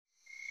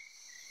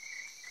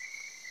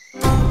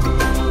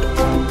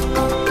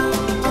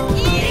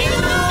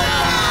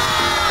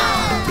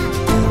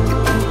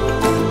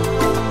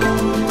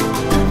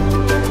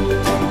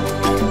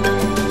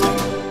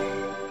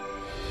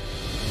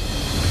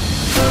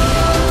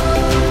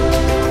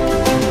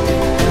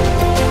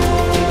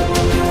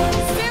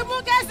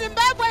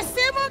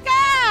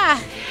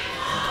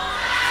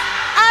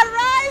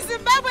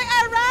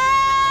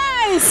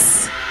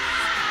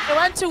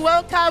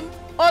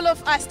all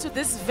of us to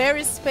this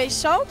very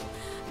special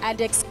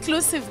and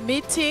exclusive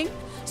meeting.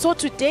 So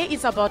today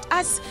is about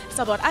us. It's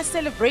about us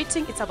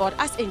celebrating. It's about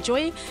us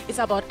enjoying. It's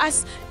about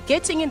us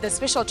getting in the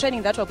special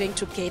training that we're going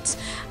to get.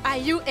 Are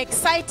you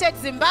excited,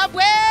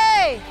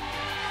 Zimbabwe?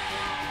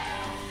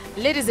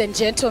 Ladies and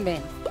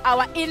gentlemen,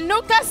 our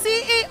INUKA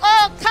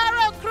CEO,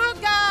 Carel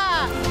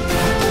Kruger.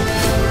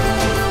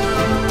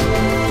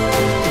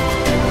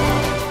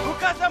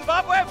 VUCA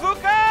Zimbabwe,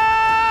 VUCA!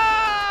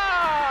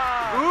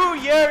 Who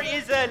here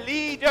is a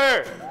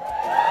leader?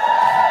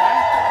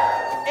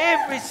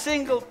 Every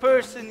single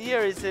person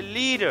here is a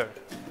leader.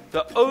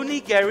 The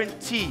only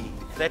guarantee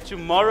that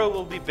tomorrow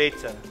will be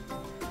better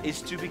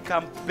is to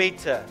become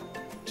better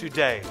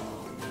today.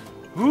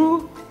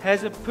 Who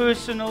has a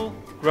personal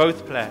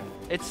growth plan?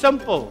 It's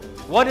simple.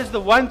 What is the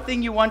one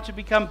thing you want to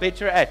become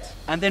better at?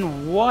 And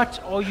then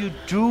what are you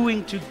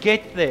doing to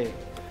get there?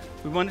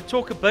 We want to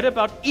talk a bit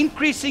about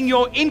increasing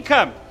your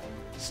income.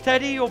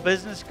 Study your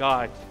business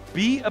guide.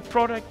 Be a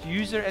product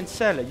user and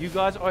seller. You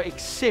guys are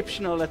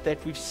exceptional at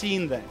that. We've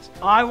seen that.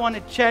 I want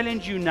to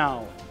challenge you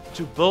now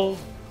to build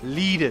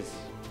leaders.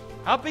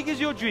 How big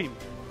is your dream?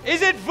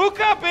 Is it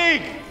VUCA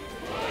big?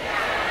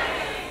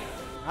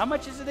 How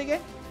much is it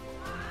again?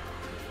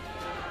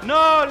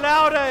 No,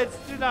 louder. It's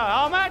too loud.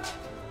 How much?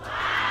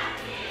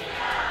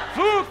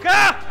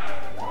 VUCA!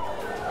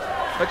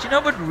 But you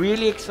know what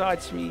really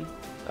excites me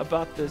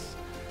about this?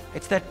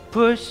 It's that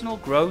personal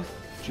growth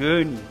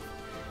journey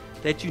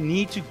that you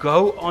need to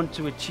go on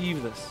to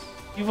achieve this.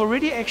 You've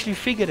already actually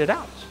figured it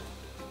out.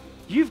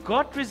 You've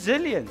got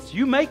resilience.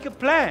 You make a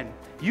plan.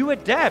 You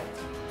adapt.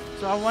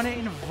 So I want to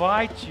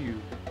invite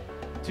you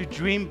to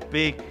dream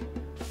big.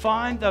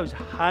 Find those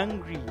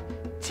hungry,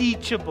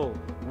 teachable,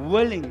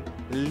 willing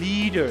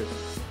leaders.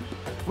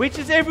 Which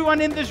is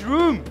everyone in this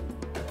room.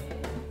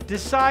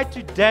 Decide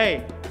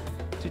today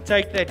to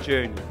take that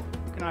journey.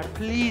 Can I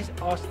please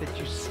ask that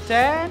you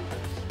stand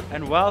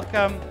and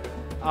welcome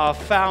our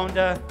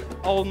founder,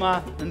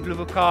 Alma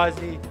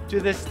Gericke, to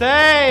the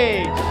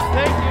stage.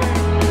 Thank you.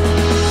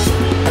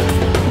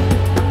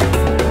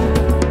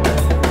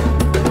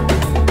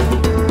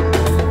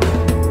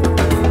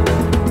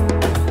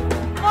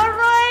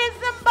 Alright,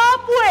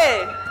 Zimbabwe!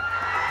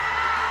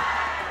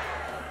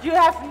 You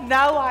have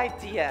no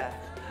idea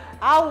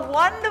how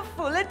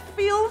wonderful it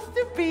feels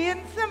to be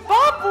in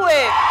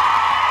Zimbabwe.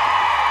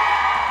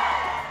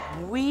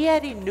 We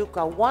at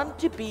INUKA want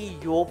to be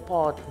your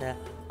partner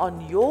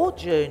on your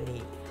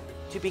journey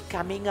to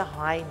becoming a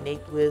high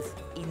net worth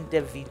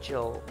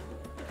individual.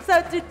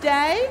 So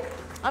today,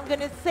 I'm going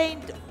to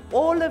send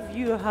all of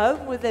you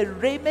home with a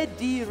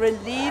remedy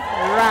relief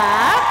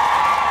wrap.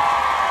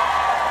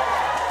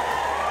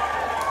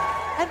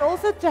 And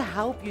also to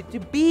help you, to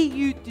be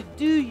you, to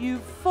do you,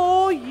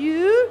 for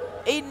you,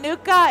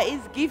 INUKA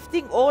is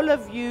gifting all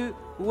of you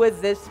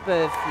with this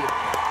perfume.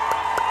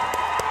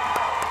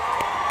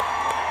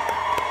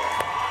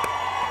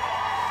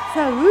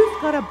 So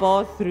who's got a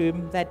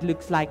bathroom that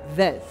looks like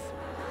this?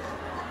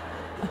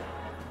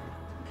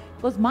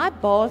 Because my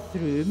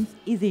bathroom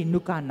is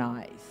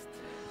INUKA-nized.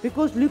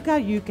 Because look how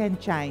you can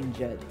change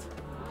it.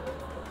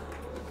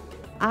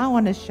 I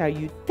want to show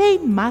you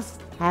 10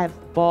 must-have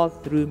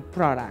bathroom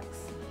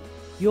products.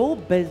 Your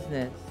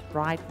business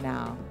right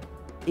now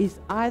is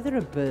either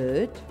a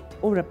bird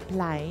or a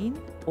plane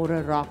or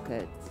a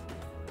rocket.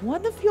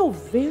 One of your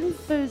very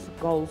first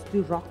goals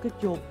to rocket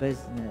your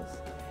business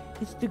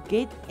is to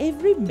get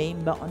every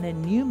member on a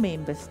new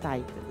member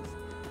status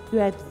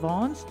to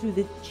advance to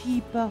the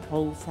cheaper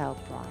wholesale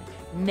price.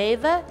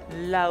 Never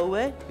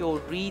lower your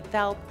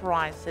retail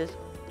prices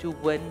to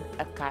win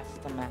a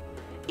customer.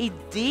 It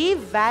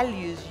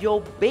devalues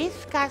your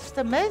best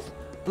customers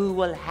who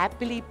will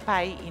happily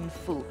pay in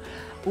full.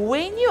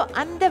 When you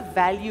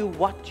undervalue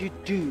what you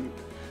do,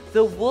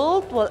 the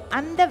world will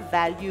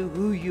undervalue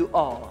who you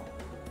are.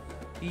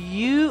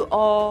 You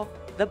are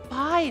the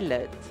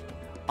pilot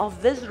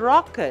of this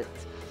rocket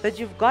that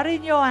you've got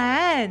in your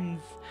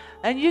hands,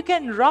 and you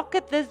can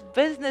rocket this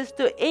business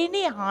to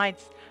any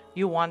heights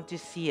you want to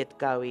see it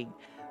going.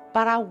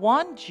 But I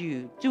want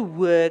you to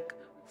work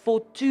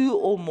for 2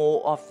 or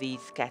more of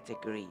these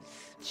categories.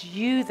 It's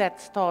you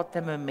that start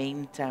the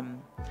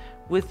momentum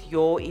with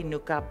your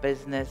INUKA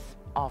business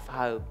of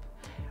hope.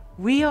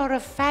 We are a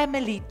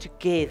family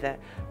together,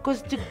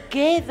 because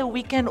together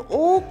we can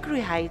all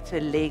create a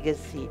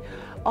legacy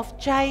of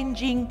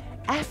changing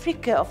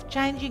Africa, of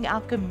changing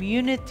our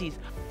communities.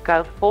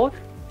 Go forth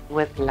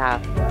with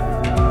love.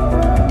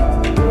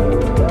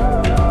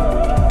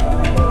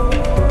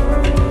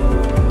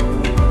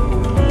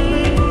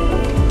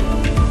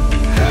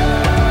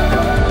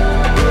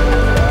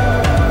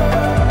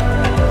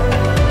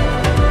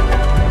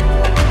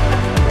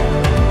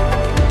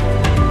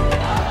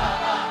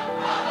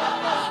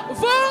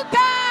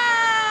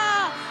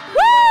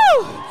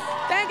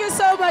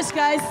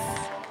 Guys,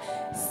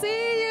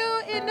 see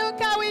you,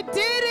 INUKA, we did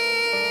it!